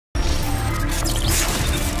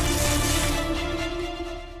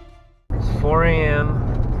4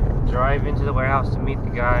 a.m. Drive into the warehouse to meet the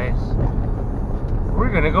guys. We're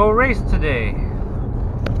gonna go race today.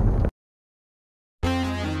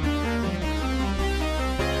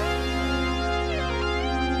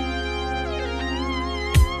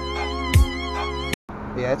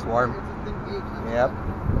 Yeah, it's warm. Yep.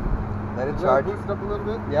 Let it charge. Boost up a little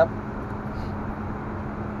bit. Yep.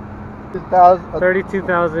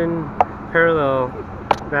 32,000 parallel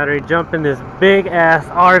battery jumping this big ass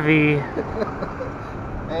RV.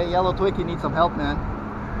 Hey, Yellow Twinkie needs some help, man.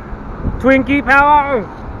 Twinkie power!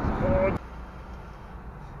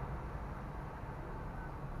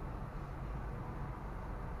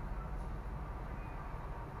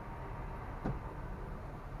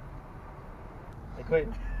 I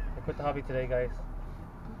quit the hobby today, guys.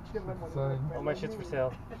 All my shit's for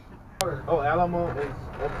sale. Oh, Alamo is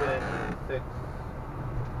open 6.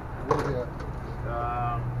 Where's it at?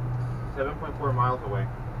 7.4 miles away.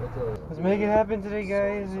 Let's make it happen today,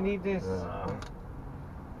 guys. We need this.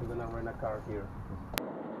 We're gonna rent a car here.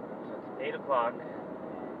 It's 8 o'clock.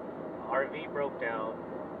 RV broke down.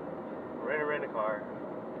 We're gonna rent a car.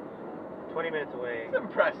 20 minutes away. It's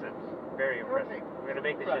impressive. Very impressive. We're gonna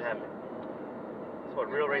make this shit happen. That's what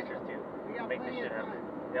real racers do. Make this shit happen.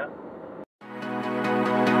 Yeah.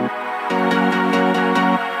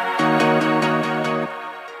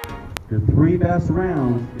 Your 3 best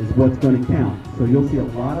rounds is what's going to count. So you'll see a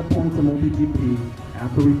lot of points in MultiGP.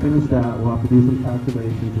 After we finish that, we'll have to do some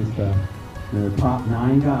calculations and stuff. The top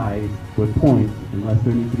 9 guys with points, unless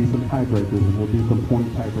there needs to be some tiebreakers, and we'll do some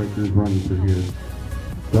point tiebreakers running through here.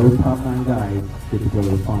 Those top 9 guys get to go to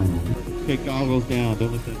the final. Okay, goggles down.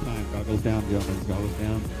 Don't listen to time. Goggles down, gentlemen. Goggles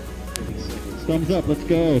down. Thumbs up. Let's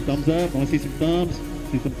go. Thumbs up. I want to see some thumbs.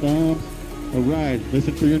 See some thumbs. All right.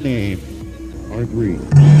 Listen for your name. R3.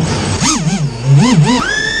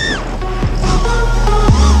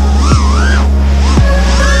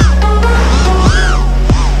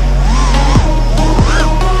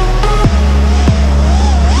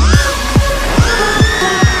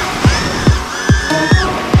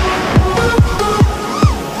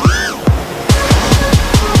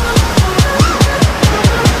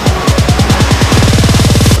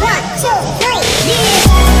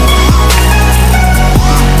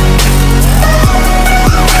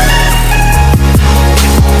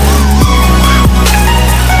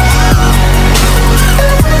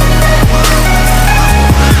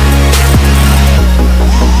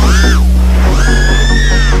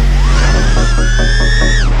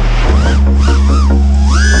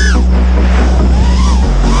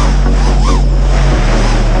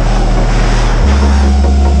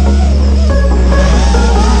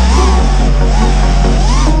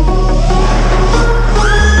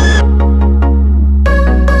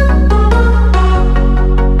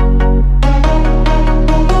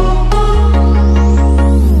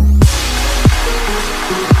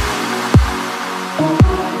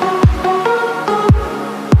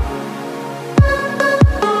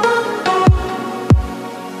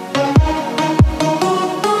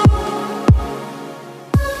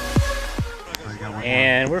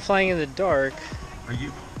 And we're flying in the dark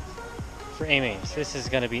for AMAs. This is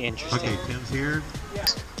going to be interesting. Okay, Tim's here.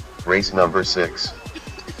 Race number 6.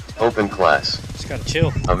 Open class. Just gotta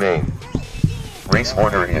chill. AMA. Race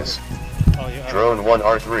order is Drone 1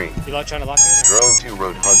 R3. You trying to lock in? Drone 2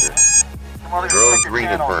 Road Hunter. Drone 3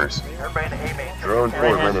 Defers. Drone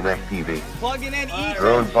 4 Lennon FPV.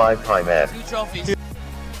 Drone 5 Primad.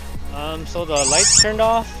 So the lights turned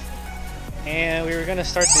off, and we were gonna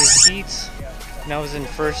start the heats, and I was in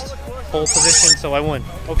first pole position, so I won.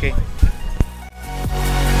 Okay.